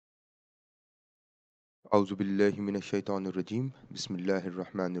أعوذ بالله من الشيطان الرجيم بسم الله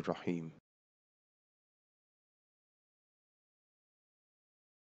الرحمن الرحيم.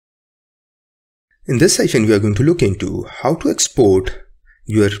 In this session, we are going to look into how to export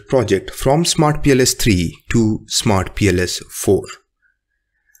your project from SmartPLS3 to SmartPLS4.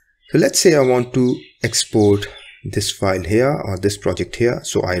 So let's say I want to export this file here or this project here.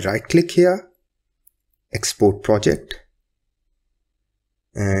 So I right click here, export project,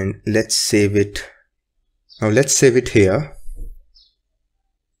 and let's save it. Now let's save it here.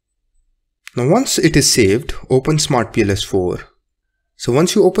 Now once it is saved, open SmartPLS4. So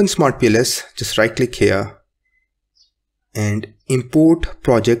once you open SmartPLS, just right click here and import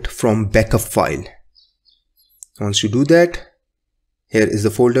project from backup file. Once you do that, here is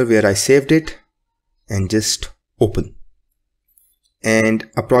the folder where I saved it, and just open. And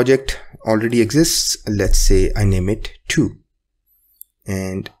a project already exists. Let's say I name it 2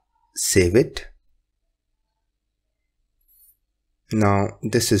 and save it. Now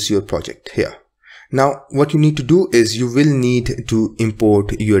this is your project here. Now what you need to do is you will need to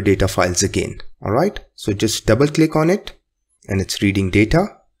import your data files again. Alright, so just double click on it and it's reading data.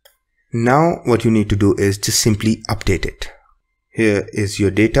 Now what you need to do is just simply update it. Here is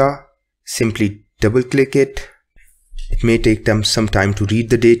your data. Simply double click it. It may take them some time to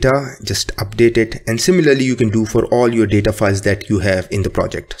read the data. Just update it, and similarly you can do for all your data files that you have in the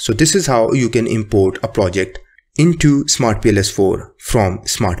project. So this is how you can import a project into SmartPLS4 from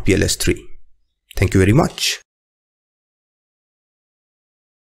SmartPLS3. Thank you very much.